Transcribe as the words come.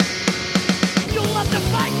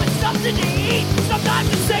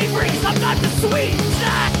not the savories, I'm not the sweet.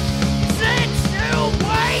 Snack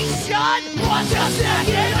situation, what's just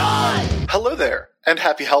snacking on? Hello there, and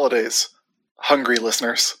happy holidays, hungry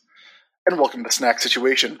listeners, and welcome to Snack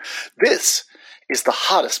Situation. This is the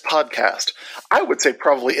hottest podcast, I would say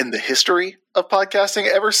probably in the history of podcasting,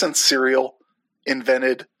 ever since Serial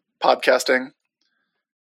invented podcasting.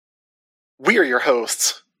 We are your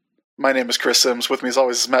hosts. My name is Chris Sims. With me as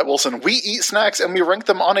always is Matt Wilson. We eat snacks and we rank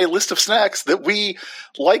them on a list of snacks that we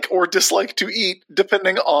like or dislike to eat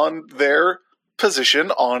depending on their position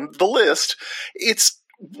on the list. It's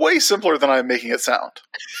way simpler than I'm making it sound.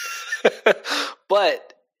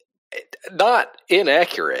 But not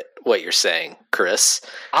inaccurate what you're saying, Chris.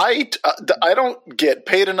 I don't get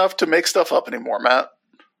paid enough to make stuff up anymore, Matt.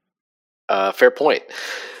 Fair point.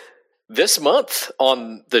 This month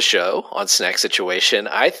on the show, on Snack Situation,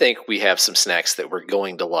 I think we have some snacks that we're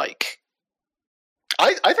going to like.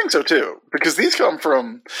 I think so too, because these come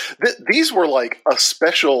from, these were like a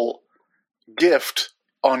special gift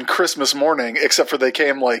on Christmas morning, except for they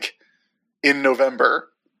came like in November.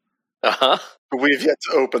 Uh-huh. We've yet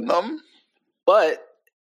to open them. But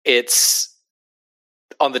it's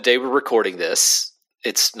on the day we're recording this.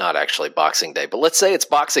 It's not actually Boxing Day, but let's say it's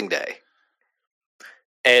Boxing Day.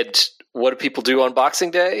 And what do people do on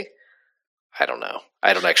Boxing Day? I don't know.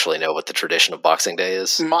 I don't actually know what the tradition of Boxing Day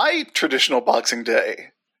is. My traditional Boxing Day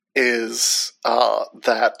is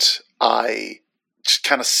that I just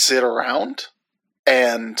kind of sit around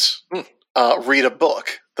and read a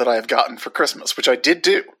book that I've gotten for Christmas, which I did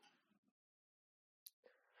do.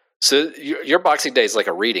 So your Boxing Day is like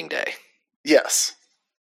a reading day? Yes.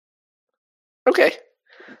 Okay.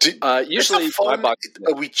 Usually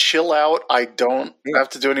we chill out. I don't have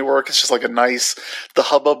to do any work. It's just like the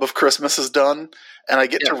hubbub of Christmas is done, and I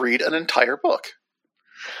get to read an entire book.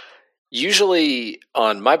 Usually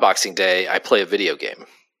on my Boxing Day, I play a video game.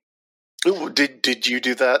 Ooh, did you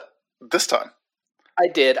do that this time? I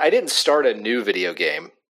did. I didn't start a new video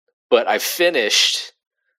game, but I finished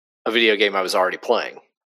a video game I was already playing,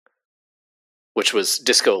 which was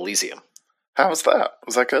Disco Elysium. How was that?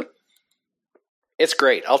 Was that good? It's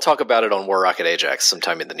great. I'll talk about it on War Rocket Ajax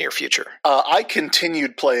sometime in the near future. I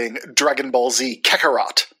continued playing Dragon Ball Z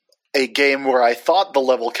Kakarot, a game where I thought the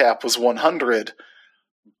level cap was 100,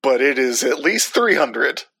 but it is at least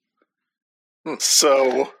 300.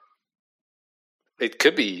 So it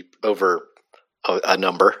could be over a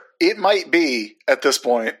number. It might be at this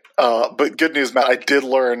point, but good news, Matt, I did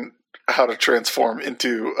learn how to transform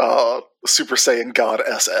into Super Saiyan God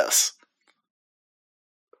SS.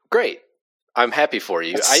 Great. I'm happy for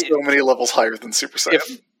you. That's so many levels higher than Super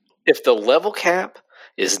Saiyan. If the level cap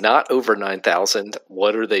is not over 9,000,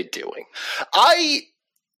 what are they doing? I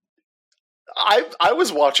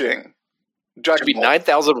was watching Dragon Ball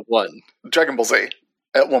 9,001. Dragon Ball Z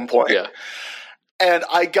at one point. Yeah. And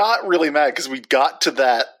I got really mad because we got to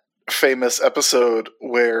that famous episode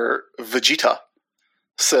where Vegeta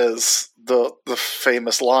says the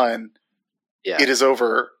famous line, "It is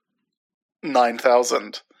over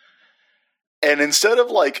 9,000." And instead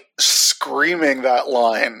of like screaming that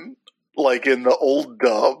line like in the old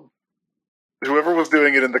dub, whoever was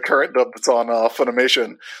doing it in the current dub that's on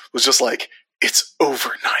Funimation was just like, "It's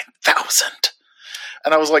over 9,000."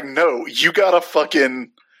 And I was like, no, you gotta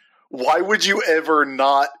fucking... Why would you ever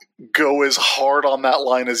not go as hard on that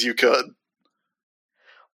line as you could?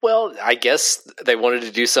 Well, I guess they wanted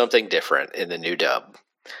to do something different in the new dub,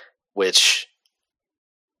 which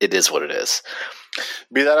it is what it is.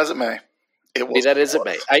 Be that as it may.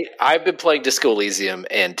 I've been playing Disco Elysium,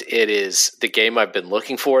 and it is the game I've been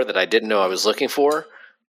looking for that I didn't know I was looking for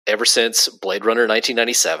ever since Blade Runner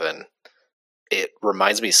 1997. It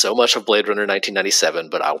reminds me so much of Blade Runner 1997,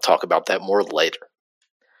 but I'll talk about that more later.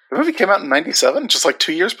 The movie came out in 97, just like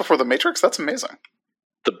 2 years before The Matrix? That's amazing.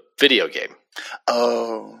 The video game.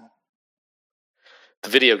 Oh. The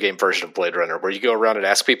video game version of Blade Runner, where you go around and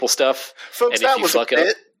ask people stuff. Folks, and that was a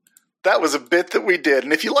bit. That was a bit that we did,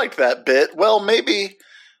 and if you liked that bit, well, maybe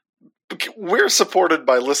we're supported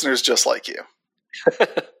by listeners just like you.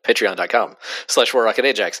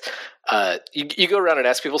 Patreon.com/WarRocketAjax. You go around and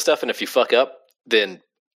ask people stuff, and if you fuck up, then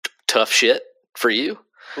tough shit for you.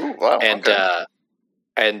 Ooh, wow. And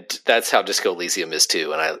and that's how Disco Elysium is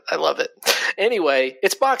too, and I love it. Anyway,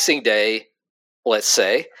 it's Boxing Day, let's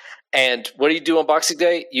say, and what do you do on Boxing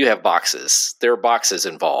Day? You have boxes. There are boxes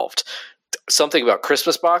involved. Something about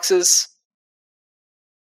Christmas boxes.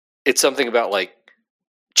 It's something about like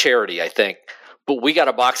charity, I think. But we got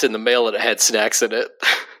a box in the mail and it had snacks in it.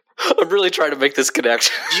 I'm really trying to make this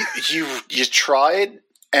connection. You tried,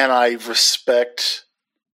 and I respect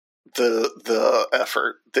the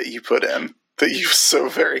effort that you put in. that you so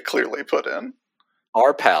very clearly put in.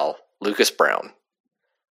 Our pal, Lucas Brown,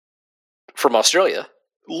 from Australia,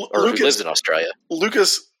 who lives in Australia.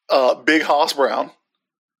 Lucas Big Hoss Brown.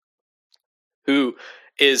 Who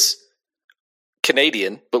is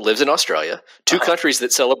Canadian, but lives in Australia. Two countries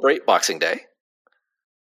that celebrate Boxing Day.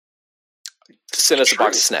 Send us a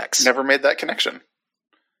box of snacks. Never made that connection.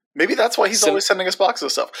 Maybe that's why he's always sending us boxes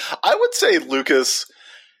of stuff. I would say Lucas,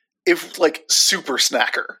 if like super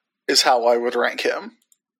snacker, is how I would rank him.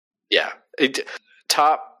 Yeah.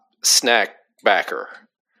 Top snack backer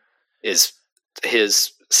is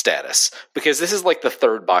his status. Because this is like the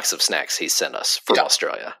third box of snacks he's sent us from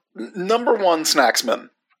Australia. Number one snacksman,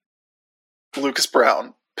 Lucas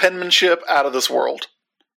Brown. Penmanship out of this world.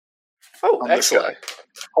 Oh, excellent.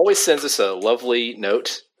 Always sends us a lovely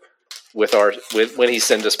note when he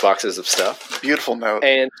sends us boxes of stuff. Beautiful note.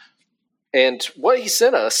 And what he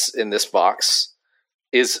sent us in this box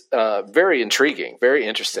is very intriguing, very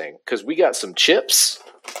interesting, because we got some chips,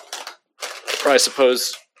 or I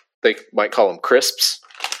suppose they might call them crisps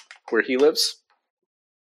where he lives.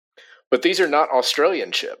 But these are not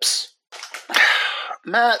Australian chips.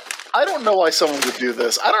 Matt, I don't know why someone would do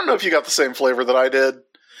this. I don't know if you got the same flavor that I did,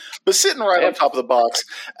 but sitting right on top of the box,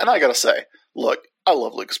 and I gotta say, look, I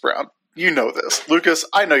love Lucas Brown. You know this. Lucas,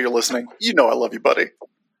 I know you're listening. You know I love you, buddy.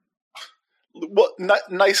 Well,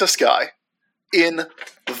 nicest guy in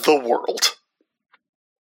the world.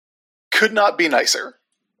 Could not be nicer.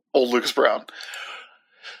 Old Lucas Brown.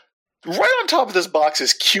 Right on top of this box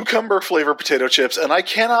is cucumber flavored potato chips, and I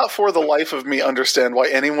cannot for the life of me understand why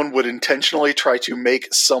anyone would intentionally try to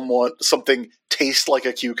make something taste like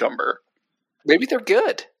a cucumber. Maybe they're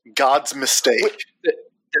good. God's mistake.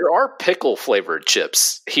 There are pickle flavored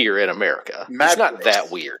chips here in America. It's not that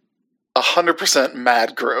weird. 100%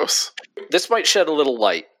 mad gross. This might shed a little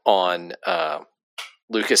light on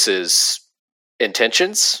Lucas's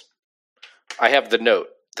intentions. I have the note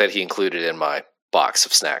that he included in my box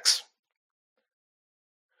of snacks.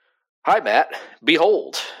 Hi, Matt.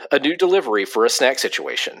 Behold, a new delivery for a snack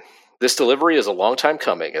situation. This delivery is a long time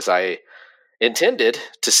coming, as I intended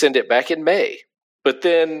to send it back in May. But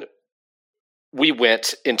then we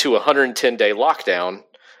went into a 110-day lockdown,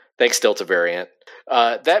 thanks Delta variant.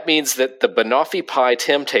 That means that the banoffee pie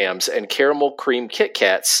Tim Tams and caramel cream Kit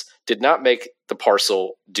Kats did not make the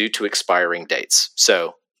parcel due to expiring dates.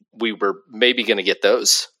 So we were maybe going to get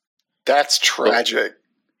those. That's tragic.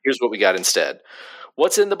 Here's what we got instead.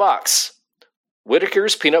 What's in the box?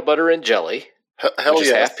 Whittaker's peanut butter and jelly. Hell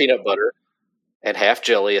yeah. Half peanut butter and half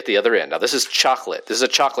jelly at the other end. Now, this is chocolate. This is a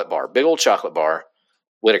chocolate bar. Big old chocolate bar.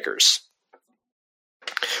 Whittaker's.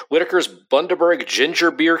 Whittaker's Bundaberg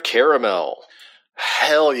Ginger Beer Caramel.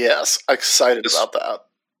 Hell yes. Excited about that.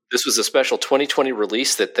 This was a special 2020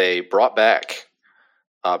 release that they brought back.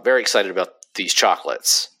 Very excited about these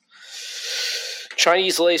chocolates.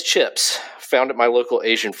 Chinese Lay's chips, found at my local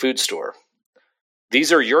Asian food store.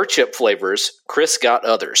 These are your chip flavors. Chris got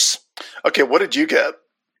others. Okay, what did you get?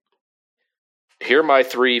 Here are my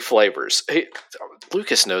 3 flavors. Hey,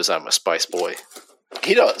 Lucas knows I'm a spice boy.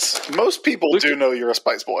 He does. Most people do know you're a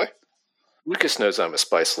spice boy. Lucas knows I'm a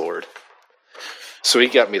spice lord. So he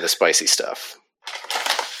got me the spicy stuff.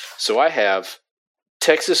 So I have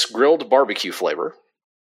Texas grilled barbecue flavor,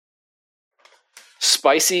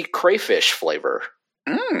 spicy crayfish flavor,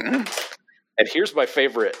 and here's my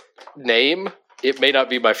favorite name. It may not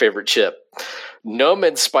be my favorite chip. Numb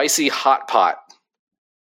and spicy hot pot.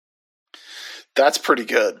 That's pretty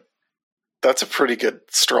good. That's a pretty good,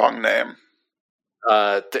 strong name.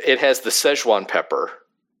 It has the Szechuan pepper,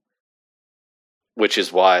 which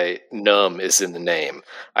is why numb is in the name.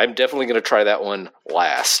 I'm definitely going to try that one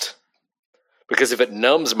last. Because if it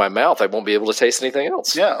numbs my mouth, I won't be able to taste anything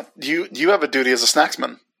else. Yeah. You have a duty as a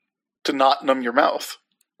snacksman to not numb your mouth.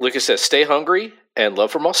 Lucas says, stay hungry and love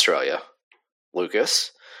from Australia.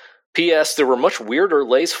 Lucas. P.S. There were much weirder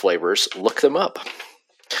Lay's flavors. Look them up.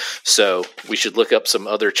 So we should look up some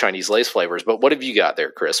other Chinese Lay's flavors. But what have you got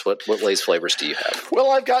there, Chris? What Lay's flavors do you have?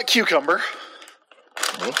 Well, I've got cucumber,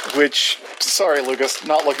 which, sorry, Lucas,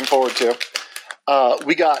 not looking forward to.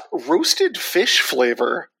 We got roasted fish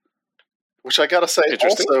flavor, which I gotta say,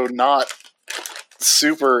 also not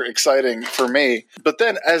super exciting for me. But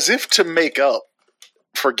then, as if to make up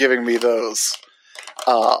for giving me those,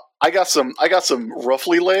 I got some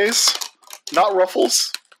Ruffly Lays, not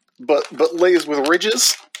Ruffles, but Lays with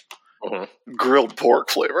ridges, grilled pork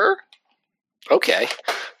flavor. Okay,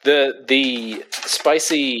 the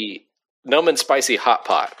spicy numb and spicy hot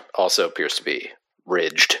pot also appears to be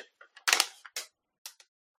ridged.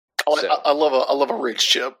 Oh, so, I love a ridge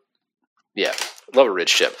chip. Yeah, love a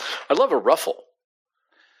ridge chip. I love a ruffle.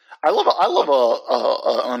 I love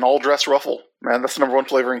an all dressed ruffle, man. That's the number one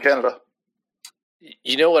flavor in Canada.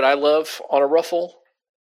 You know what I love on a ruffle?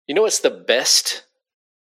 You know what's the best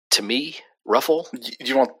to me ruffle?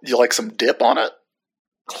 You like some dip on it?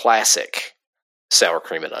 Classic sour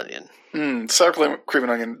cream and onion. Sour cream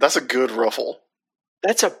and onion. That's a good ruffle.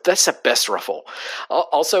 That's the best ruffle.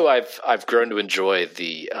 Also, I've grown to enjoy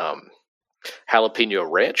the jalapeno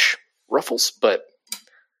ranch ruffles, but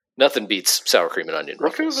nothing beats sour cream and onion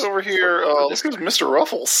ruffles. Look who's over here. Look who's Mr.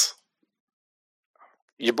 Ruffles.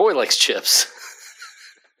 Your boy likes chips.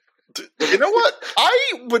 You know what?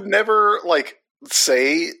 I would never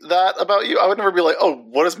say that about you. I would never be like, "Oh,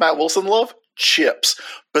 what does Matt Wilson love? Chips."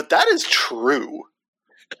 But that is true.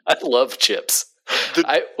 I love chips.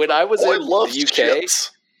 When I was in the UK,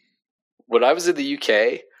 chips. When I was in the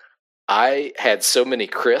UK, I had so many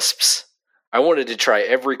crisps. I wanted to try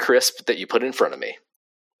every crisp that you put in front of me.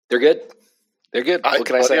 They're good. They're good. What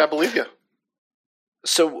can I say? I believe you.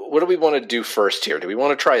 So, what do we want to do first here? Do we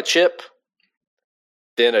want to try a chip,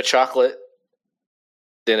 then a chocolate,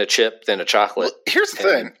 then a chip, then a chocolate? Well, here's the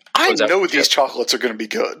thing. I know these chocolates are going to be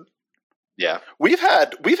good. Yeah, we've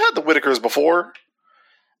had the Whitakers before,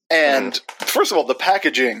 and first of all, the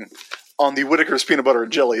packaging on the Whitakers peanut butter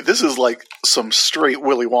and jelly. This is like some straight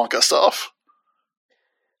Willy Wonka stuff.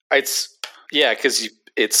 Because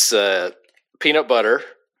it's peanut butter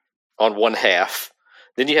on one half.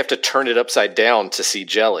 Then you have to turn it upside down to see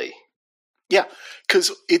jelly. Yeah,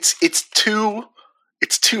 because it's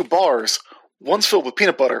two bars. One's filled with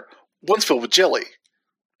peanut butter. One's filled with jelly.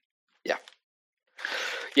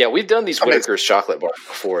 Yeah, we've done these Whitakers chocolate bars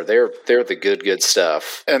before. They're the good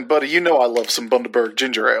stuff. And buddy, you know I love some Bundaberg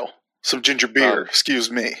ginger ale, some ginger beer. Excuse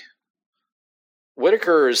me.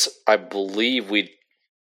 Whitakers, I believe,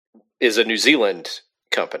 is a New Zealand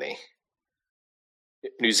company.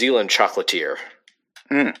 New Zealand chocolatier.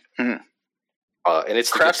 And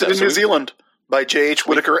it's crafted in New Zealand by J.H.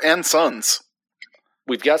 Whitaker and Sons.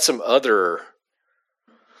 We've got some other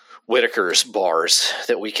Whitakers bars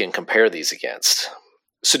that we can compare these against.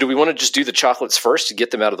 So do we want to just do the chocolates first to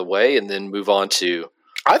get them out of the way and then move on to...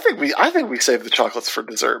 I think we save the chocolates for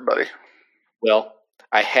dessert, buddy. Well,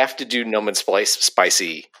 I have to do Numb and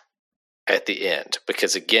Spicy at the end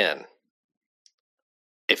because, again,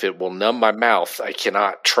 if it will numb my mouth, I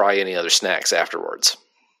cannot try any other snacks afterwards.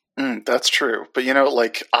 That's true. But,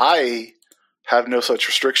 I have no such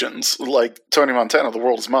restrictions. Like Tony Montana, the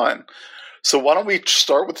world is mine. So why don't we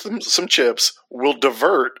start with some chips? We'll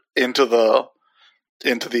divert into the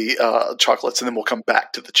chocolates, and then we'll come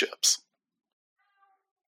back to the chips.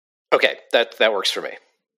 Okay, that works for me.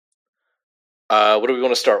 What do we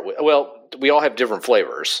want to start with? Well, we all have different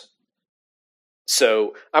flavors.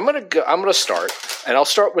 So I'm gonna start, and I'll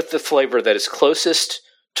start with the flavor that is closest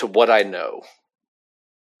to what I know,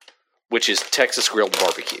 which is Texas grilled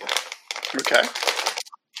barbecue. Okay.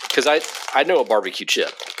 Because I know a barbecue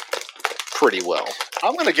chip pretty well.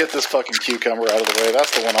 I'm gonna get this fucking cucumber out of the way.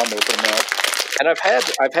 That's the one I'm opening up. And I've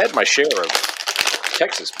had my share of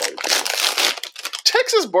Texas barbecue.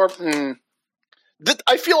 Texas barbecue.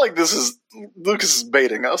 I feel like Lucas is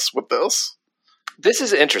baiting us with this. This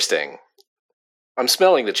is interesting. I'm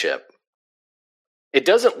smelling the chip. It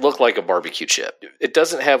doesn't look like a barbecue chip. It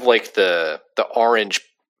doesn't have like the orange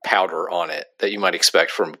powder on it that you might expect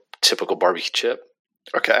from typical barbecue chip.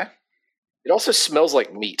 Okay. It also smells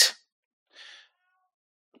like meat.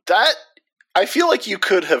 I feel like you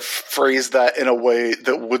could have phrased that in a way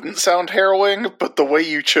that wouldn't sound harrowing, but the way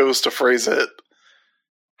you chose to phrase it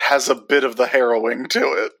has a bit of the harrowing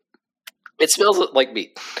to it. It smells like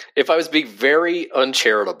meat. If I was being very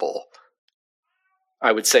uncharitable,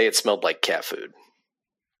 I would say it smelled like cat food.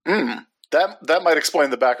 That might explain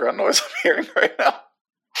the background noise I'm hearing right now.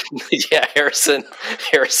 Yeah, Harrison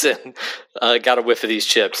got a whiff of these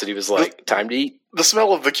chips, and he was like, time to eat. The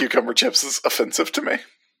smell of the cucumber chips is offensive to me.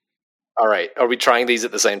 All right. Are we trying these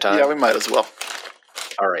at the same time? Yeah, we might as well.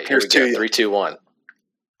 All right. Here's here we go. 3, 2, 1.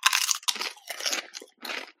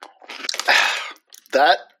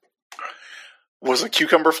 That was a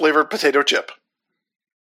cucumber-flavored potato chip.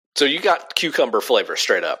 So you got cucumber flavor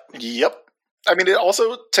straight up. Yep. I mean, it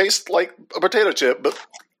also tastes like a potato chip, but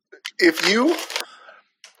if you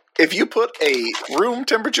put a room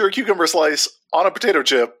temperature cucumber slice on a potato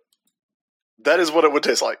chip, that is what it would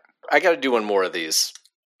taste like. I got to do one more of these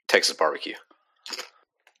Texas barbecue.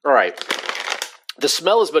 All right. The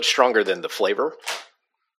smell is much stronger than the flavor.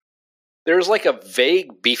 There's like a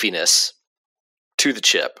vague beefiness to the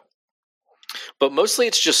chip, but mostly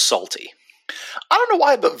it's just salty. I don't know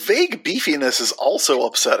why, but vague beefiness is also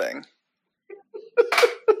upsetting.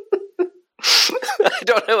 I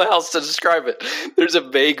don't know how else to describe it. There's a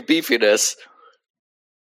vague beefiness.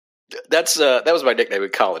 That was my nickname in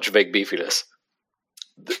college, vague beefiness.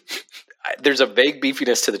 There's a vague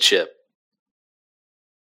beefiness to the chip,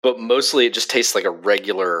 but mostly it just tastes like a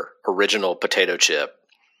regular original potato chip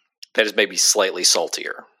that is maybe slightly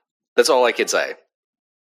saltier. That's all I can say.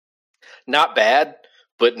 Not bad,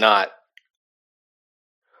 but not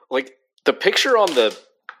like the picture on the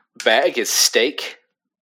bag is steak.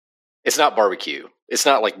 It's not barbecue. It's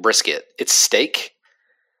not like brisket. It's steak.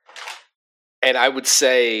 And I would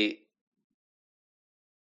say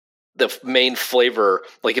the main flavor,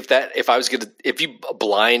 like if you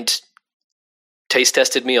blind taste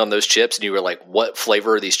tested me on those chips and you were like, what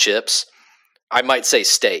flavor are these chips? I might say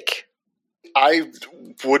steak. I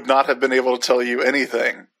would not have been able to tell you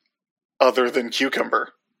anything other than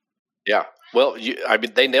cucumber. Yeah. Well,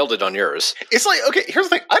 they nailed it on yours. It's like, okay, here's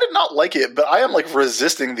the thing. I did not like it, but I am like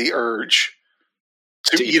resisting the urge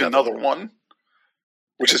to eat another one,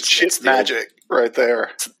 which is chip magic right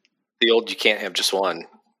there. The old you can't have just one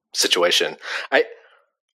situation.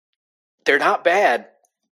 They're not bad.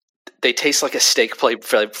 They taste like a steak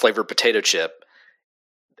flavored potato chip.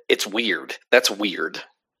 It's weird. That's weird.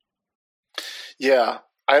 Yeah,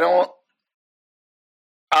 I don't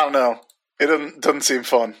know. It doesn't seem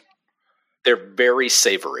fun. They're very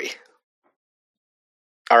savory.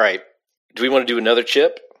 All right. Do we want to do another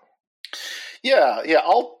chip? Yeah.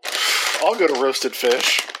 I'll go to roasted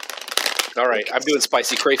fish. All right. I'm doing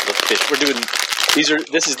spicy crayfish fish.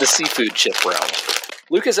 This is the seafood chip round.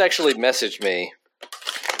 Lucas actually messaged me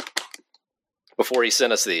before he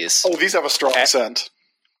sent us these. Oh, these have a strong scent.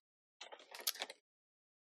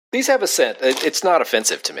 These have a scent. It's not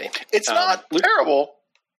offensive to me. It's not terrible,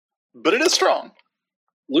 but it is strong.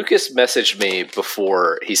 Lucas messaged me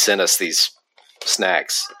before he sent us these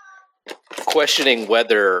snacks, questioning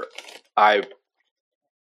whether I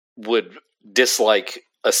would dislike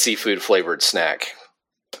a seafood flavored snack.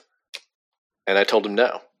 And I told him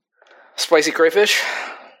no. Spicy crayfish.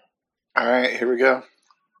 All right, here we go.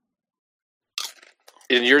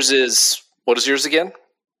 And yours is, what is yours again?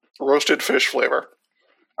 Roasted fish flavor.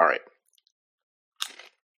 All right.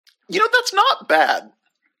 You know, that's not bad.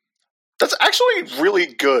 That's actually really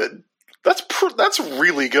good. That's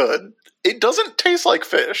really good. It doesn't taste like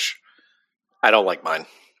fish. I don't like mine.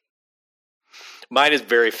 Mine is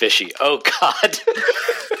very fishy. Oh, God.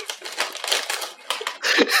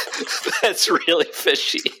 That's really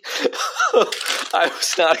fishy. I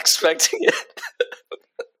was not expecting it.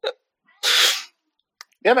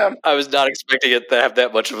 Yeah, man. I was not expecting it to have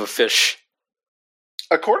that much of a fish.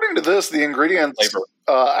 According to this, the ingredients,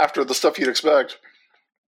 after the stuff you'd expect,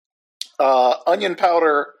 onion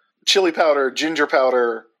powder, chili powder, ginger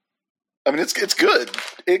powder. I mean, it's good.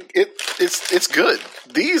 It's good.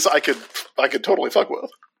 These I could totally fuck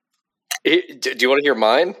with. Do you want to hear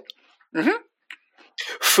mine? Mm-hmm.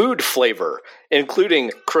 Food flavor,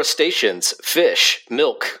 including crustaceans, fish,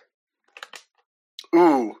 milk.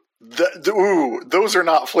 Ooh, those are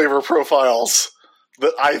not flavor profiles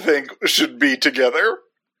that I think should be together.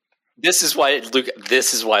 This is why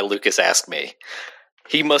Lucas asked me.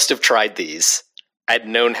 He must have tried these. I'd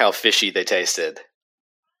known how fishy they tasted.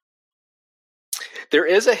 There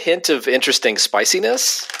is a hint of interesting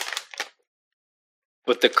spiciness,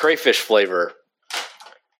 but the crayfish flavor.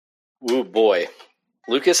 Ooh, boy.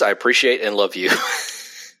 Lucas, I appreciate and love you.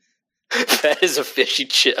 That is a fishy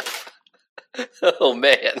chip. Oh,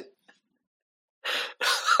 man.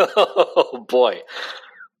 Oh, boy.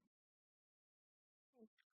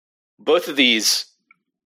 Both of these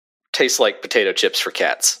taste like potato chips for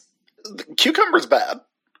cats. Cucumber's bad.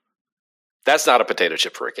 That's not a potato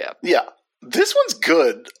chip for a cat. Yeah. This one's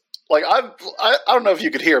good. Like, I don't know if you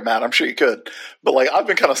could hear, Matt. I'm sure you could. But, like, I've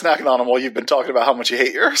been kind of snacking on them while you've been talking about how much you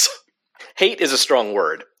hate yours. Hate is a strong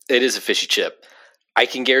word. It is a fishy chip. I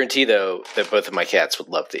can guarantee, though, that both of my cats would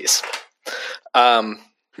love these.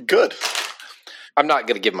 Good. I'm not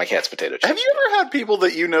going to give my cats potato chips. Have you ever had people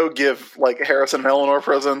that you know give, like, Harrison and Eleanor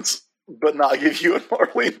presents, but not give you and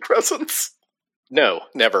Marlene presents? No,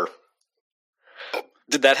 never.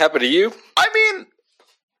 Did that happen to you? I mean,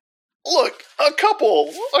 look, there were a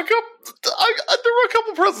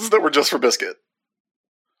couple presents that were just for Biscuit.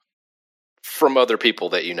 From other people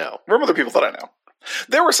that you know. From other people that I know.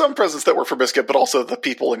 There were some presents that were for Biscuit, but also the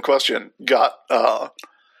people in question got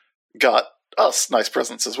us nice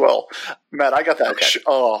presents as well. Matt, I got that. Okay.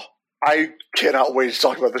 I cannot wait to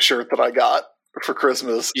talk about the shirt that I got for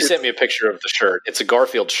Christmas. You sent me a picture of the shirt. It's a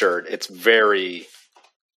Garfield shirt. It's very,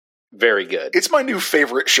 very good. It's my new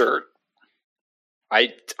favorite shirt.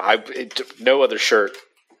 No other shirt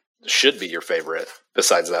should be your favorite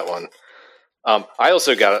besides that one. I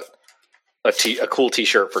also got a cool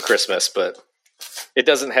T-shirt for Christmas, but it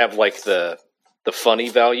doesn't have like the funny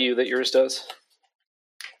value that yours does.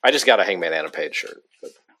 I just got a Hangman Adam Page shirt.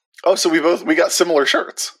 But. Oh, so we got similar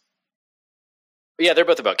shirts. Yeah, they're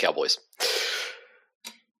both about cowboys.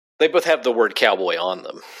 They both have the word cowboy on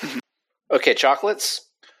them. Okay, chocolates.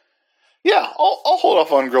 Yeah, I'll hold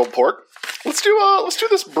off on grilled pork. Let's do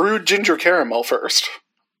this brewed ginger caramel first.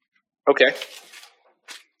 Okay.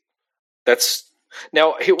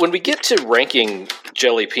 Now when we get to ranking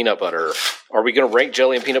jelly peanut butter, are we going to rank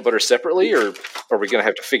jelly and peanut butter separately, or are we going to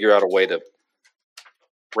have to figure out a way to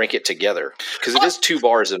rank it together? Because it is 2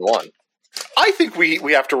 bars in one. I think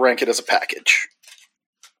we have to rank it as a package.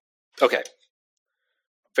 Okay.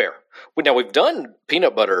 Fair. Now, we've done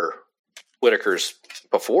peanut butter Whitakers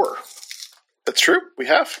before. That's true. We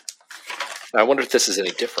have. I wonder if this is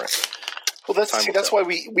any different. Well, that's why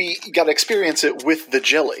we got to experience it with the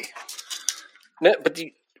jelly. No, but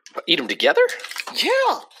you eat them together?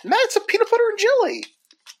 Yeah. Matt, it's a peanut butter and jelly.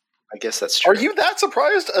 I guess that's true. Are you that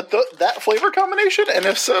surprised at that flavor combination? And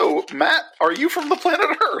if so, Matt, are you from the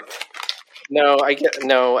planet Earth? No, I get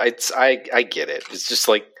it. It's just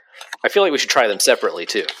like, I feel like we should try them separately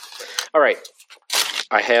too. All right.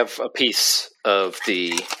 I have a piece of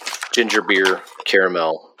the ginger beer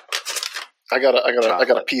caramel. I got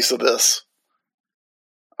a piece of this.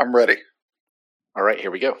 I'm ready. All right, here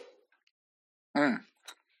we go.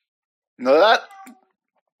 No,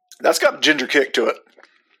 that's got a ginger kick to it.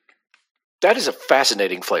 That is a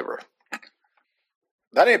fascinating flavor.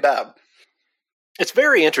 That ain't bad. It's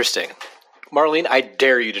very interesting. Marlene, I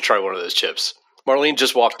dare you to try one of those chips. Marlene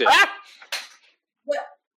just walked in. Ah! What?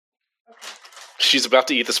 Okay. She's about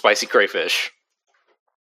to eat the spicy crayfish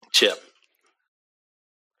chip.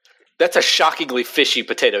 That's a shockingly fishy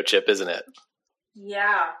potato chip, isn't it?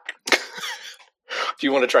 Yeah. Do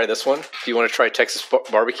you want to try this one? Do you want to try Texas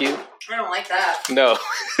barbecue? I don't like that. No,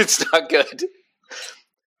 it's not good.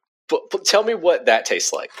 But tell me what that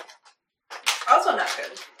tastes like. Also not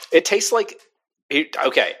good. It tastes like...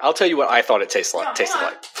 Okay, I'll tell you what I thought it tasted like.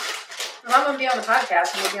 I'm going to be on the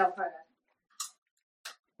podcast. I'm going to be on the podcast.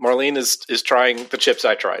 Marlene is trying the chips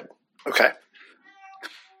I tried. Okay.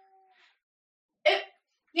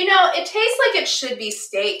 It tastes like it should be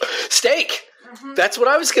steak. Steak! Mm-hmm. That's what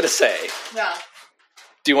I was going to say. Yeah.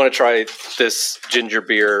 Do you want to try this ginger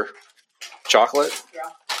beer chocolate? Yeah.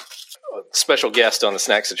 Special guest on the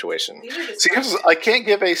snack situation. See, I can't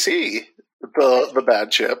give AC the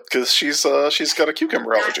bad chip because she's got a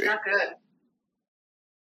cucumber allergy. Not good.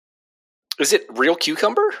 Is it real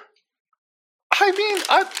cucumber? I mean,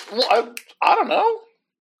 I don't know.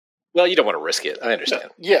 Well, you don't want to risk it. I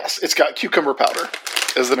understand. Yes, it's got cucumber powder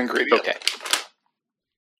as an ingredient. Okay.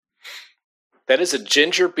 That is a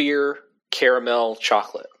ginger beer caramel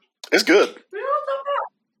chocolate. It's good.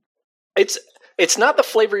 It's not the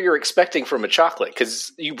flavor you're expecting from a chocolate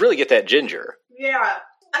because you really get that ginger. Yeah,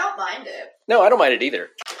 I don't mind it. No, I don't mind it either.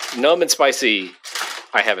 Numb and spicy,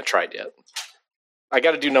 I haven't tried yet. I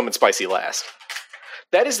got to do numb and spicy last.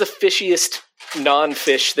 That is the fishiest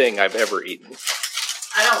non-fish thing I've ever eaten.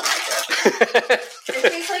 I don't like it.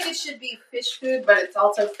 It tastes like it should be fish food, but it's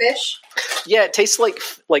also fish. Yeah, it tastes like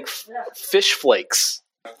fish flakes.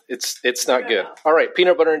 It's not good. All right,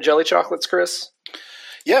 peanut butter and jelly chocolates, Chris?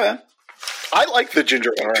 Yeah, man. I like the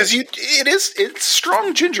ginger one because it's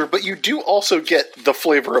strong ginger, but you do also get the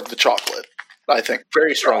flavor of the chocolate. I think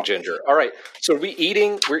very strong ginger. All right, so we're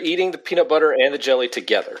eating the peanut butter and the jelly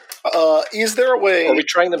together. Is there a way? Or are we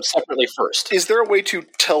trying them separately first? Is there a way to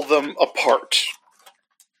tell them apart?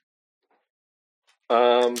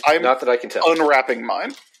 I'm not that I can tell. Unwrapping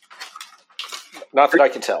mine. Not that I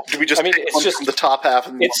can tell. Do we just? It's just from the top half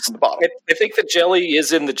and one from the bottom. I think the jelly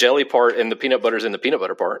is in the jelly part, and the peanut butter is in the peanut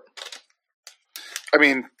butter part. I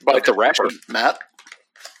mean, like the wrapper, Matt.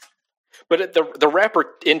 But the wrapper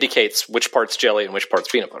indicates which part's jelly and which part's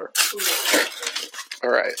peanut butter. All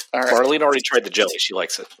right. Marlene already tried the jelly; she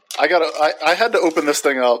likes it. I had to open this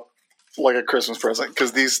thing up like a Christmas present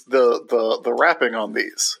because the wrapping on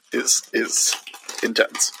these is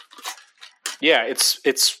intense. Yeah,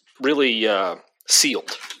 it's really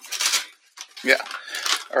sealed. Yeah.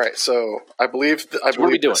 All right. So I believe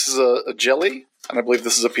this is a jelly, and I believe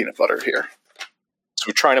this is a peanut butter here. So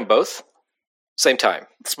we're trying them both? Same time.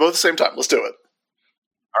 It's both the same time. Let's do it.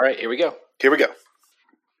 All right, here we go.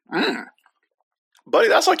 Buddy,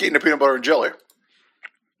 that's like eating a peanut butter and jelly.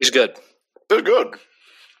 It's good. They're good.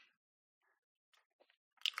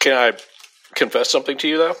 Can I confess something to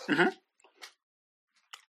you, though? Mm-hmm.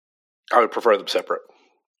 I would prefer them separate.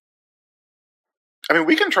 I mean,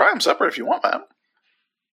 we can try them separate if you want, man.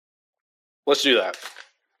 Let's do that.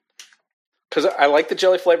 Because I like the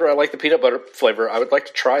jelly flavor. I like the peanut butter flavor. I would like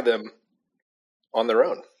to try them on their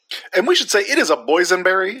own. And we should say it is a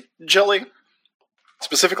boysenberry jelly,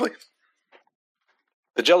 specifically.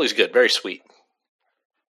 The jelly's good. Very sweet.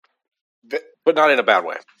 But not in a bad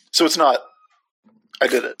way. So it's not... I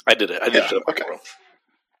did it. I did it. Okay.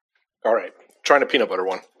 All right. Trying a peanut butter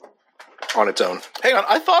one on its own. Hang on.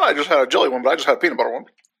 I thought I just had a jelly one, but I just had a peanut butter one.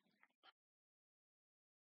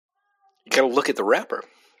 You got to look at the wrapper.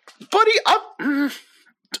 Buddy, I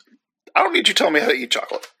don't need you telling me how to eat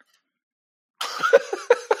chocolate.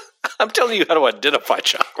 I'm telling you how to identify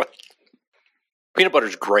chocolate. Peanut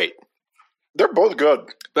butter's great. They're both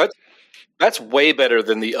good. That's way better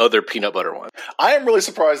than the other peanut butter one. I am really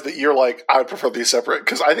surprised that you're like, I would prefer these separate,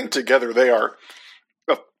 because I think together they are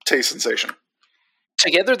a taste sensation.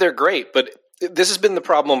 Together they're great, but this has been the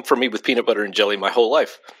problem for me with peanut butter and jelly my whole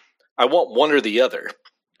life. I want one or the other.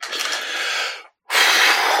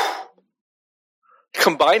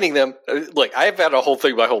 Combining them, like I've had a whole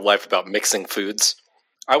thing my whole life about mixing foods.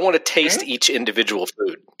 I want to taste each individual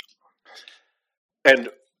food. And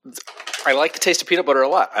I like the taste of peanut butter a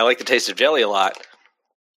lot. I like the taste of jelly a lot.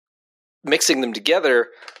 Mixing them together,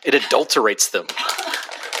 it adulterates them.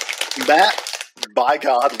 Matt, by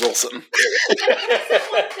God, Wilson.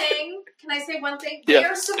 Can I say one thing? Yeah.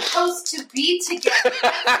 They're supposed to be together.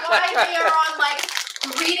 That's why they are on like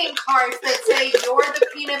greeting cards that say, "You're the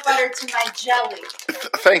peanut butter to my jelly."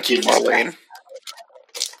 Thank you, Marlene.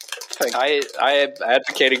 I am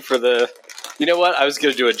advocating for the... You know what? I was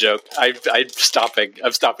going to do a joke. I'm stopping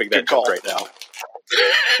that joke right now.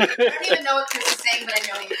 I don't even know what Chris is saying, but I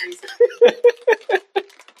know he agrees.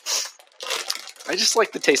 I just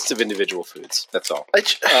like the tastes of individual foods. That's all.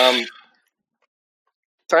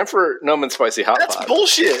 Time for Gnome and Spicy Hot Pot. That's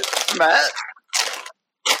bullshit, Matt.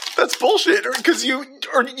 That's bullshit. Because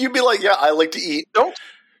you'd be like, yeah, I like to eat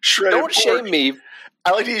shredded pork. Don't shame me.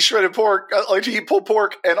 I like to eat shredded pork. I like to eat pulled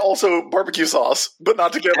pork and also barbecue sauce, but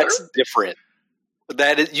not together. That's different.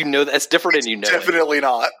 That is, that's different, and you know definitely it.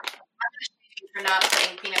 Not. For not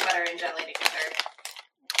putting peanut butter and jelly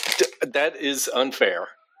together. That is unfair.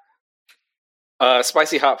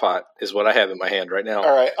 Spicy Hot Pot is what I have in my hand right now.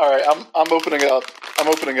 All right. I'm opening up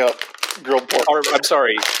grilled pork. Or, I'm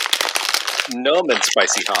sorry, Gnome and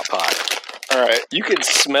Spicy Hot Pot. All right. You can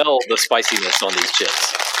smell the spiciness on these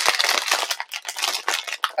chips.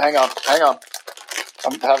 Hang on.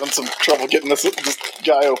 I'm having some trouble getting this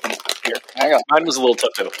guy open here. Hang on. Mine was a little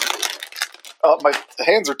tough though. My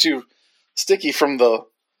hands are too sticky from the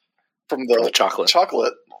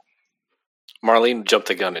chocolate. Marlene jumped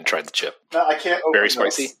the gun and tried the chip. No, I can't open Very this.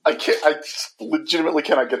 spicy? I legitimately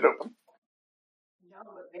cannot get it open. No,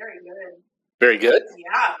 but very good. Very good?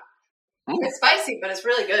 Yeah. It's spicy, but it's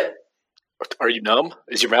really good. Are you numb?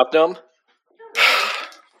 Is your mouth numb?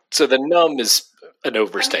 So the numb is an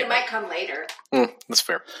overstatement. I mean, it might come later. That's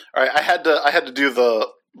fair. All right, I had to do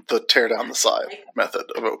the tear down the side method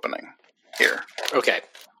of opening here. Okay.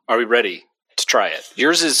 Are we ready to try it?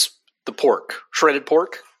 Yours is the pork. Shredded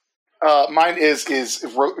pork? Mine is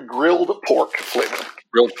grilled pork flavor.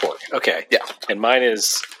 Grilled pork. Okay. Yeah. And mine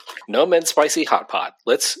is Gnome and Spicy Hot Pot.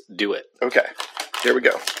 Let's do it. Okay. Here we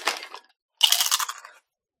go.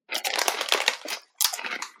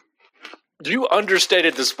 You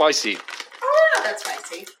understated the spicy. Oh, not that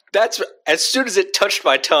spicy. That's as soon as it touched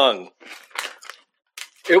my tongue,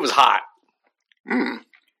 it was hot. Mm.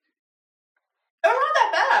 Oh,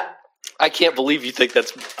 not that bad. I can't believe you think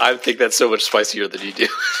that's. I think that's so much spicier than you do.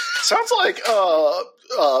 Sounds like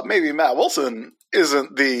maybe Matt Wilson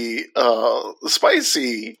isn't the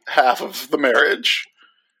spicy half of the marriage.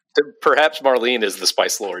 Perhaps Marlene is the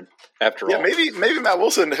Spice Lord after all. Yeah, maybe Matt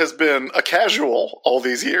Wilson has been a casual all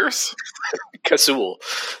these years. Casul.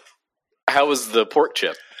 How was the pork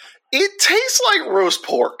chip? It tastes like roast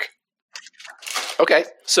pork. Okay,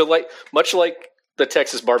 so much like the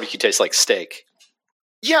Texas barbecue tastes like steak.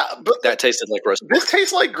 Yeah, but that tasted like roast pork. This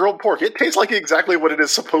tastes like grilled pork. It tastes like exactly what it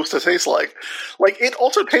is supposed to taste like. Like, it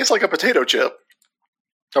also tastes like a potato chip.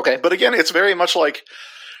 Okay. But again, it's very much like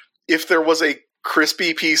if there was a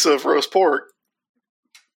crispy piece of roast pork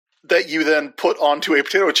that you then put onto a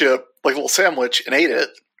potato chip, like a little sandwich, and ate it.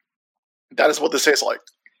 That is what this tastes like.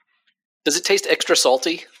 Does it taste extra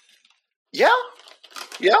salty? Yeah,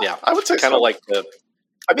 I would say kind of like the.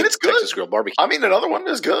 I mean, it's good. Texas grilled barbecue. I mean, another one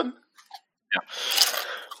is good. Yeah.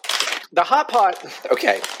 The hot pot.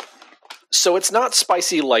 Okay, so it's not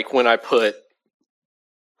spicy like when I put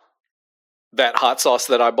that hot sauce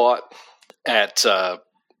that I bought at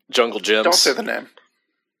Jungle Gyms. Don't say the name.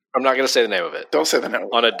 I'm not going to say the name of it. Don't say the name.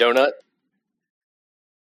 On a donut.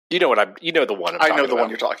 You know the one. I know the one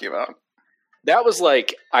you're talking about. That was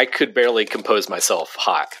like, I could barely compose myself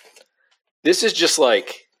hot. This is just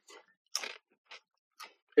like,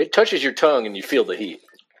 it touches your tongue and you feel the heat.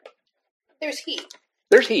 There's heat.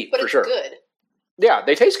 There's heat, but for it's sure. good. Yeah,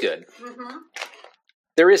 they taste good. Mm-hmm.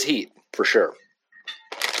 There is heat, for sure.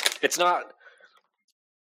 It's not...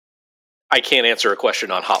 I can't answer a question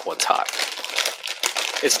on Hot Ones hot.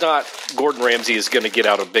 It's not Gordon Ramsay is going to get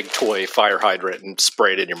out a big toy fire hydrant and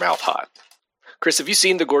spray it in your mouth hot. Chris, have you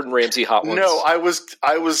seen the Gordon Ramsay Hot Ones? No, I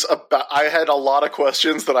had a lot of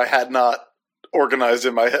questions that I had not organized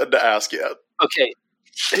in my head to ask yet. Okay.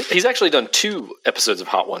 He's actually done 2 episodes of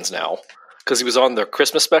Hot Ones now because he was on the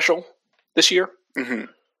Christmas special this year. Mm-hmm.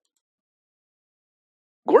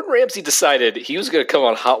 Gordon Ramsay decided he was going to come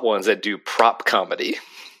on Hot Ones and do prop comedy.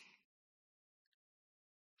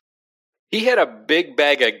 He had a big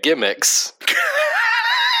bag of gimmicks.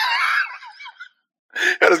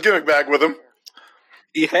 Had his gimmick bag with him.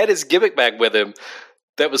 He had his gimmick bag with him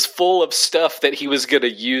that was full of stuff that he was going to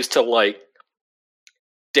use to, like,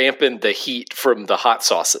 dampen the heat from the hot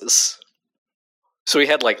sauces. So he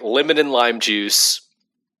had, like, lemon and lime juice.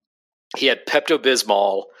 He had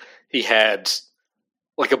Pepto-Bismol. He had,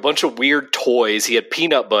 like, a bunch of weird toys. He had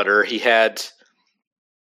peanut butter. He had,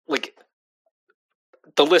 like...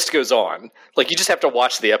 The list goes on. Like, you just have to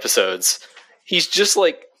watch the episodes. He's just,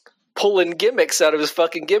 like, pulling gimmicks out of his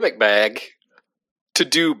fucking gimmick bag to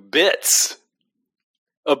do bits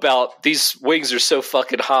about these wings are so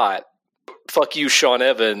fucking hot. Fuck you, Sean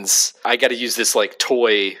Evans. I gotta use this, like,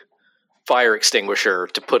 toy fire extinguisher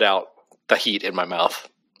to put out the heat in my mouth.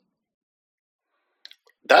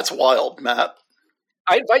 That's wild, Matt.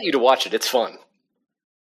 I invite you to watch it. It's fun.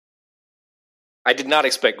 I did not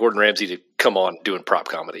expect Gordon Ramsay to come on doing prop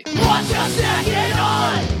comedy. What you snacking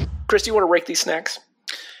on? Chris, do you want to rake these snacks?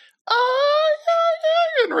 Yeah,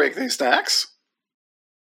 I can rake these snacks.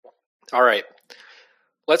 All right.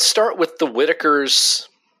 Let's start with the Whittaker's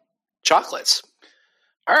chocolates.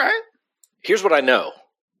 All right. Here's what I know.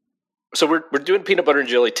 So we're doing peanut butter and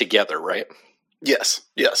jelly together, right? Yes.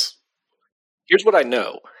 Here's what I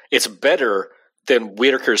know. It's better than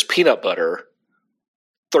Whittaker's peanut butter,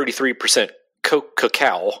 33%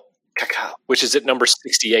 cacao, which is at number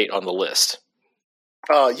 68 on the list.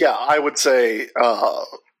 Yeah, I would say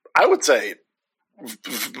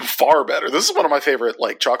far better. This is one of my favorite,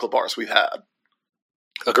 like, chocolate bars we've had.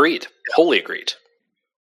 Agreed. Wholly agreed.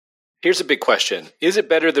 Here's a big question. Is it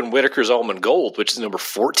better than Whittaker's Almond Gold, which is number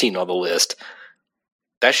 14 on the list?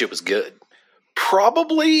 That shit was good.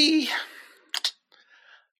 Probably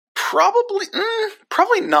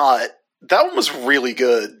not. That one was really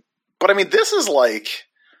good. But, I mean, this is like...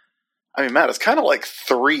 I mean, Matt, it's kind of like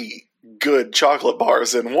 3 good chocolate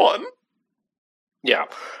bars in one. Yeah.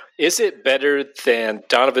 Is it better than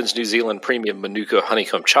Donovan's New Zealand Premium Manuka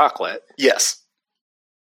Honeycomb Chocolate? Yes.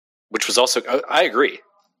 Which was also... I agree.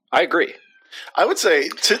 I would say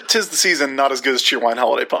tis the season, not as good as Cheerwine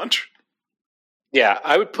Holiday Punch. Yeah,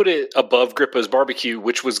 I would put it above Grippo's Barbecue,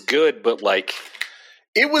 which was good, but, like...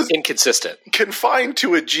 It was... inconsistent. Confined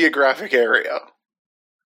to a geographic area.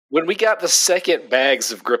 When we got the second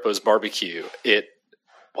bags of Grippo's Barbecue,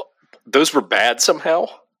 those were bad somehow.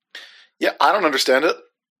 Yeah, I don't understand it.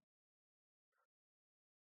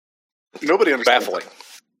 Nobody understands.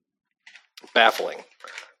 Baffling.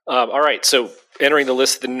 All right, so entering the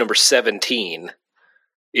list, the number 17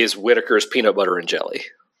 is Whittaker's Peanut Butter and Jelly.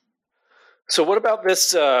 So what about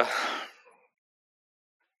this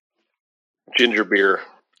ginger beer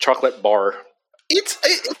chocolate bar?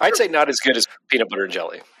 I'd say not as good as peanut butter and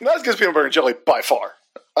jelly. Not as good as peanut butter and jelly by far.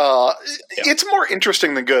 It's more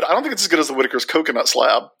interesting than good. I don't think it's as good as the Whittaker's Coconut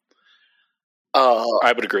Slab.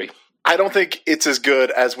 I would agree. I don't think it's as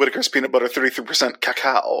good as Whittaker's Peanut Butter 33%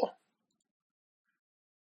 Cacao.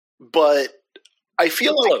 But I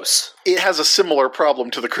feel like close. It has a similar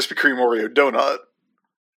problem to the Krispy Kreme Oreo donut.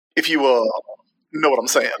 If you know what I'm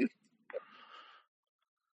saying.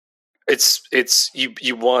 It's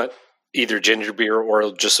you want either ginger beer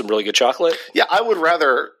or just some really good chocolate? Yeah, I would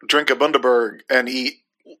rather drink a Bundaberg and eat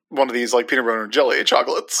one of these, like, peanut butter and jelly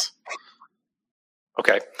chocolates.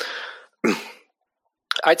 Okay.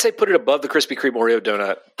 I'd say put it above the Krispy Kreme Oreo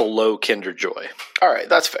donut, below Kinder Joy. All right,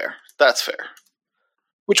 that's fair.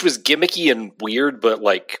 Which was gimmicky and weird, but,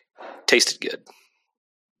 like, tasted good.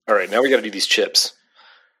 All right, now we got to do these chips.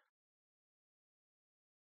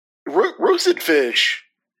 Roasted fish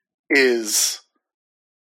is...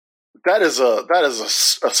 That is a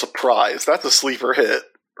surprise. That's a sleeper hit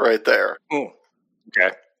right there.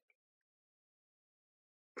 Okay.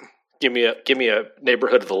 Give me a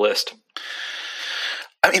neighborhood of the list.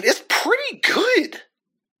 I mean, it's pretty good.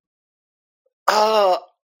 I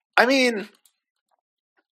mean,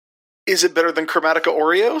 Is it better than Chromatica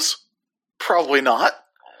Oreos? Probably not.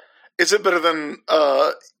 Is it better than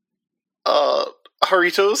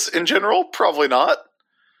Doritos in general? Probably not.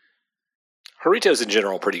 Doritos in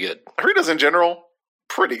general, pretty good. Doritos in general,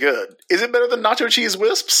 pretty good. Is it better than Nacho Cheese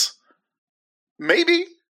Wisps? Maybe.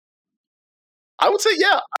 I would say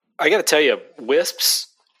yeah. I got to tell you, Wisps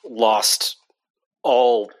lost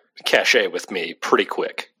all cachet with me pretty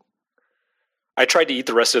quick. I tried to eat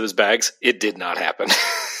the rest of those bags. It did not happen.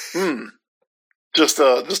 Just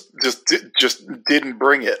didn't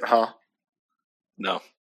bring it, huh? No.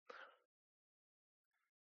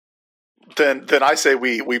 Then I say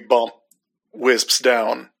we bump Wisps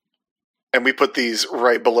down, and we put these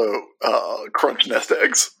right below Crunch Nest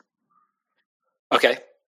Eggs. Okay,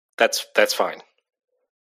 that's fine.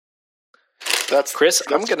 That's Chris.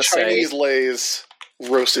 I'm going to say Chinese Lay's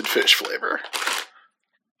roasted fish flavor.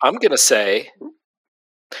 I'm going to say,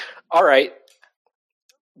 all right,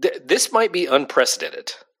 this might be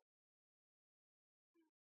unprecedented,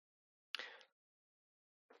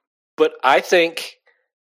 but I think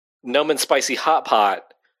Numb and Spicy Hot Pot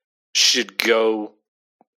should go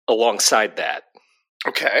alongside that.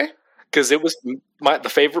 Okay, because it was my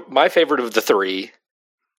favorite of the three,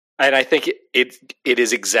 and I think it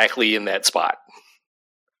is exactly in that spot.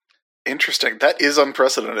 Interesting. That is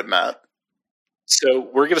unprecedented, Matt. So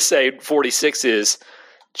we're going to say 46 is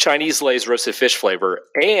Chinese Lay's roasted fish flavor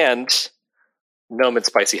and Numb and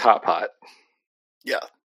Spicy Hot Pot. Yeah,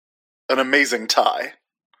 an amazing tie.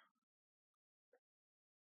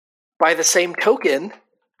 By the same token,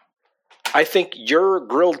 I think your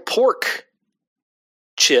grilled pork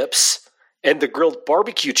chips and the grilled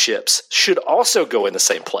barbecue chips should also go in the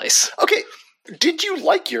same place. Okay, did you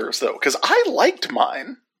like yours, though? Because I liked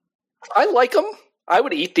mine. I like them. I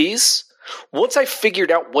would eat these. Once I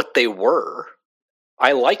figured out what they were,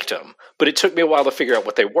 I liked them. But it took me a while to figure out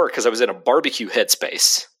what they were because I was in a barbecue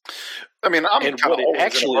headspace. I mean, I'm and kind of always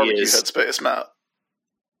actually in a barbecue is headspace, Matt.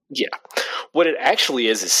 Yeah. What it actually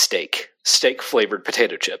is steak-flavored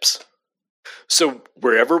potato chips. So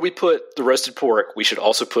wherever we put the roasted pork, we should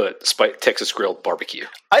also put Texas grilled barbecue.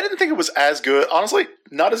 I didn't think it was as good. Honestly,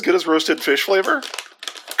 not as good as roasted fish flavor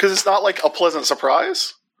because it's not like a pleasant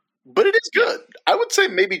surprise, but it is good. I would say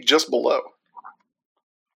maybe just below.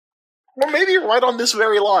 Or maybe right on this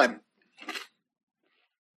very line.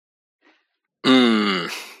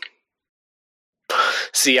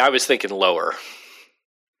 See, I was thinking lower.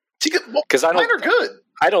 Because mine are good.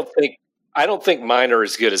 I don't think mine are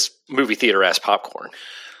as good as movie theater ass popcorn.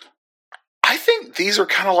 I think these are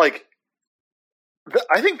kind of like.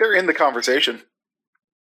 I think they're in the conversation.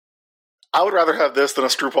 I would rather have this than a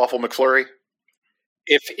Stroopwafel McFlurry.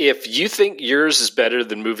 If you think yours is better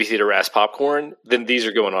than movie theater ass popcorn, then these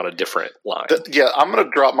are going on a different line. I'm going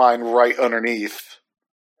to drop mine right underneath.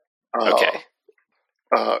 Okay.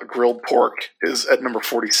 Grilled pork is at number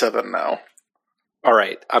 47 now. All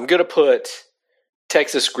right. I'm going to put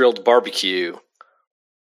Texas grilled barbecue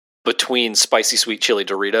between spicy sweet chili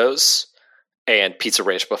Doritos and Pizza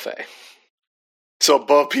Ranch Buffet. So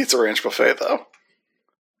above Pizza Ranch Buffet, though.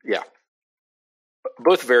 Yeah.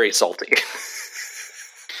 Both very salty.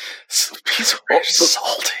 Pizza Ranch is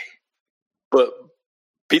salty. But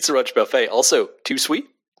Pizza Ranch Buffet also too sweet.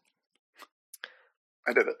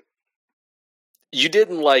 I did it. You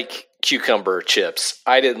didn't like cucumber chips.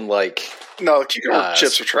 I didn't like. No, cucumber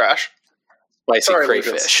chips are trash. Spicy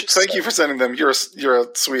crayfish. Thank you for sending them. You're a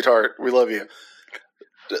sweetheart. We love you.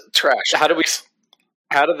 Trash. How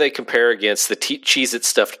do they compare against the Cheez-It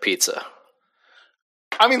stuffed pizza?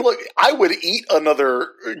 I mean, look, I would eat another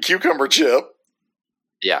cucumber chip.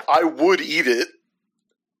 Yeah. I would eat it.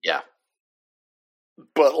 Yeah.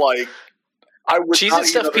 But, like, I would not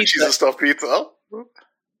eat another Cheez-It stuffed pizza.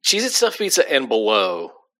 Cheez-It stuffed pizza and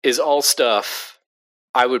below is all stuff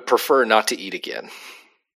I would prefer not to eat again.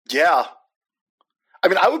 Yeah. I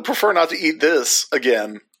mean, I would prefer not to eat this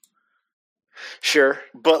again. Sure.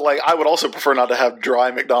 But, like, I would also prefer not to have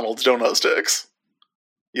dry McDonald's donut sticks.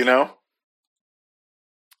 You know?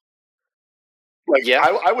 Like, yeah.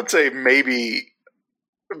 I would say maybe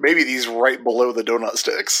these right below the donut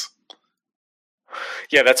sticks.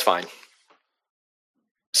 Yeah, that's fine.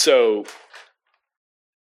 So,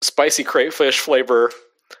 spicy crayfish flavor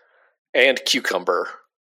and cucumber,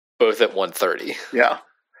 both at 130. Yeah.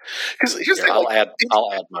 Because here's the thing,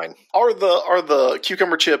 I'll add mine. Are the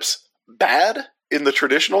cucumber chips bad in the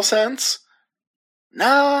traditional sense?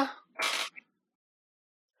 Nah.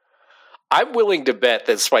 I'm willing to bet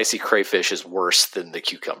that spicy crayfish is worse than the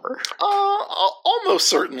cucumber. Almost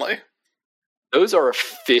certainly. Those are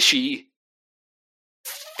fishy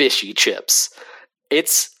chips.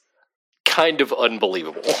 It's kind of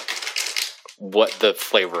unbelievable. what the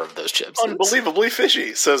flavor of those chips is. Unbelievably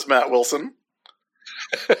fishy, says Matt Wilson.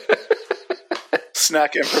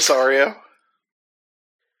 Snack impresario.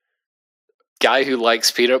 Guy who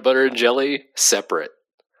likes peanut butter and jelly, separate.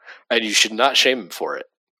 And you should not shame him for it.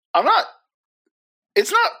 I'm not.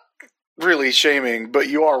 It's not really shaming, but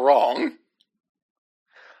you are wrong.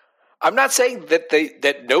 I'm not saying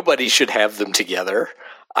that nobody should have them together.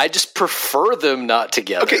 I just prefer them not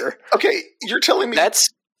together. Okay, you're telling me that's.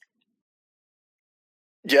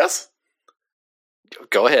 Yes?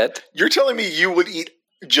 Go ahead. You're telling me you would eat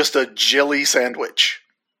just a jelly sandwich?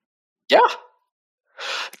 Yeah.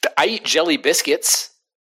 I eat jelly biscuits.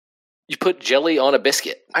 You put jelly on a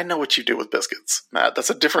biscuit. I know what you do with biscuits, Matt. That's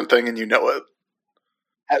a different thing, and you know it.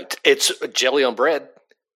 It's jelly on bread.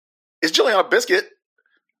 It's jelly on a biscuit.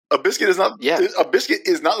 A biscuit is not. Yeah. A biscuit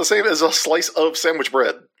is not the same as a slice of sandwich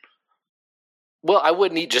bread. Well, I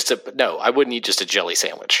wouldn't eat just a jelly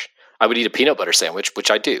sandwich. I would eat a peanut butter sandwich,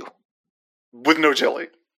 which I do. With no jelly.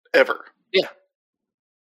 Ever. Yeah.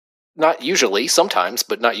 Not usually, sometimes,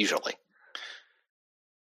 but not usually.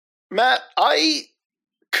 Matt, I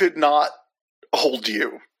could not hold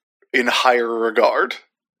you in higher regard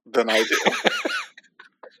than I do.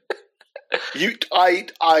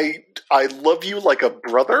 I love you like a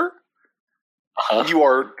brother. Uh-huh. You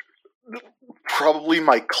are probably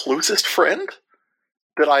my closest friend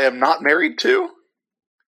that I am not married to.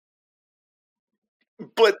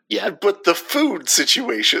 But the food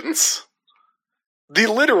situations, the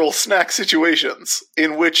literal snack situations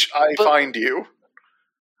in which I find you.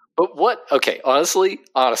 But what? Okay, honestly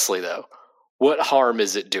though, what harm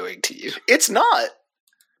is it doing to you? It's not.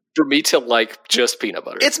 For me to like just peanut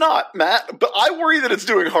butter. It's not, Matt, but I worry that it's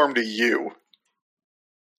doing harm to you.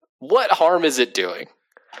 What harm is it doing?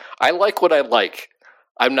 I like what I like.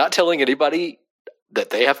 I'm not telling anybody that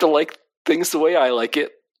they have to like things the way I like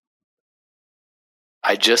it.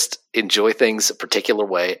 I just enjoy things a particular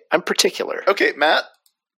way. I'm particular. Okay, Matt.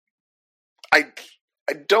 I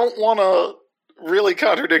don't want to really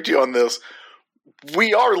contradict you on this.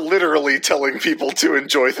 We are literally telling people to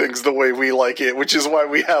enjoy things the way we like it, which is why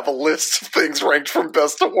we have a list of things ranked from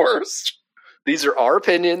best to worst. These are our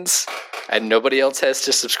opinions, and nobody else has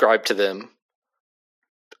to subscribe to them.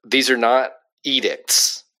 These are not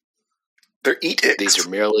edicts. They're edicts. These are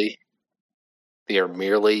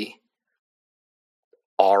merely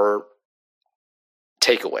our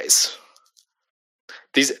takeaways.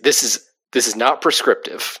 This is not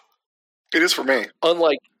prescriptive. It is for me.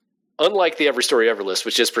 Unlike the Every Story Ever list,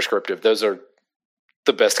 which is prescriptive. Those are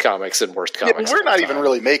the best comics and worst comics. Yeah, but we're not even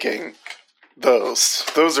really making those.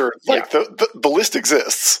 Those are like the list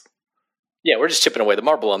exists. Yeah, we're just chipping away the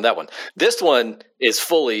marble on that one. This one is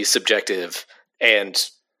fully subjective and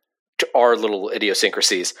our little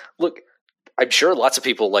idiosyncrasies. Look, I'm sure lots of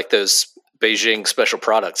people like those Beijing special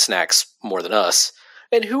product snacks more than us.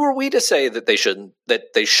 And who are we to say that they shouldn't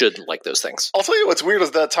like those things? I'll tell you what's weird is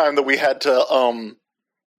that time that we had to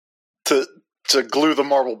glue the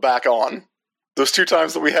marble back on. Those 2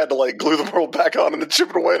 times that we had to like glue the marble back on and then chip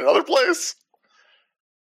it away in another place.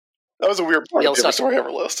 That was a weird part of the Every Story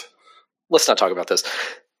Ever list. Let's not talk about this.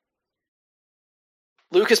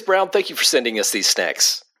 Lucas Brown, thank you for sending us these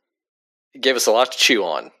snacks. It gave us a lot to chew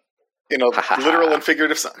on. In a literal and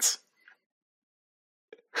figurative sense.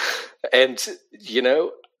 And,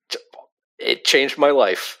 it changed my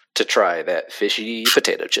life to try that fishy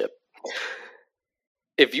potato chip.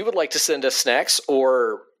 If you would like to send us snacks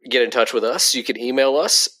or get in touch with us, you can email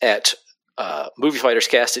us at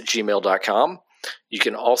moviefighterscast@gmail.com. You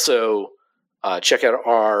can also check out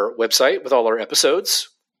our website with all our episodes.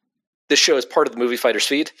 This show is part of the Movie Fighters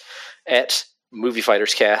feed at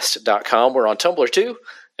moviefighterscast.com. We're on Tumblr too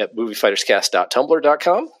at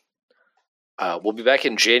moviefighterscast.tumblr.com. We'll be back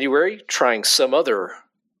in January trying some other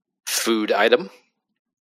food item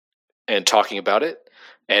and talking about it,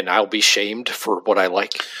 and I'll be shamed for what I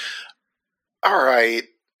like. All right.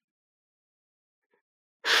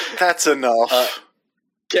 That's enough.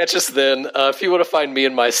 Catch us then. If you want to find me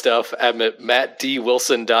and my stuff, I'm at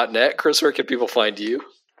mattdwilson.net. Chris, where can people find you?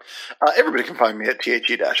 Everybody can find me at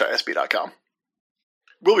the-isb.com.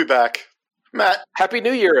 We'll be back. Matt. Happy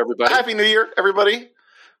New Year, everybody. Happy New Year, everybody.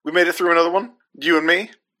 We made it through another one. You and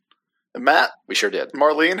me. And Matt. We sure did.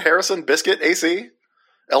 Marlene, Harrison, Biscuit, AC,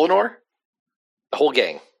 Eleanor. The whole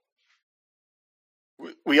gang.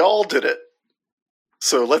 We all did it.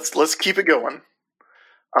 So let's keep it going.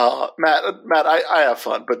 Matt, I have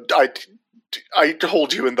fun, but I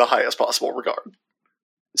hold you in the highest possible regard.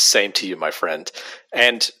 Same to you, my friend.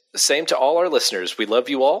 And same to all our listeners. We love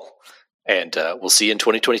you all, and we'll see you in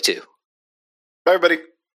 2022. Bye, everybody.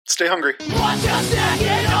 Stay hungry. Watch us,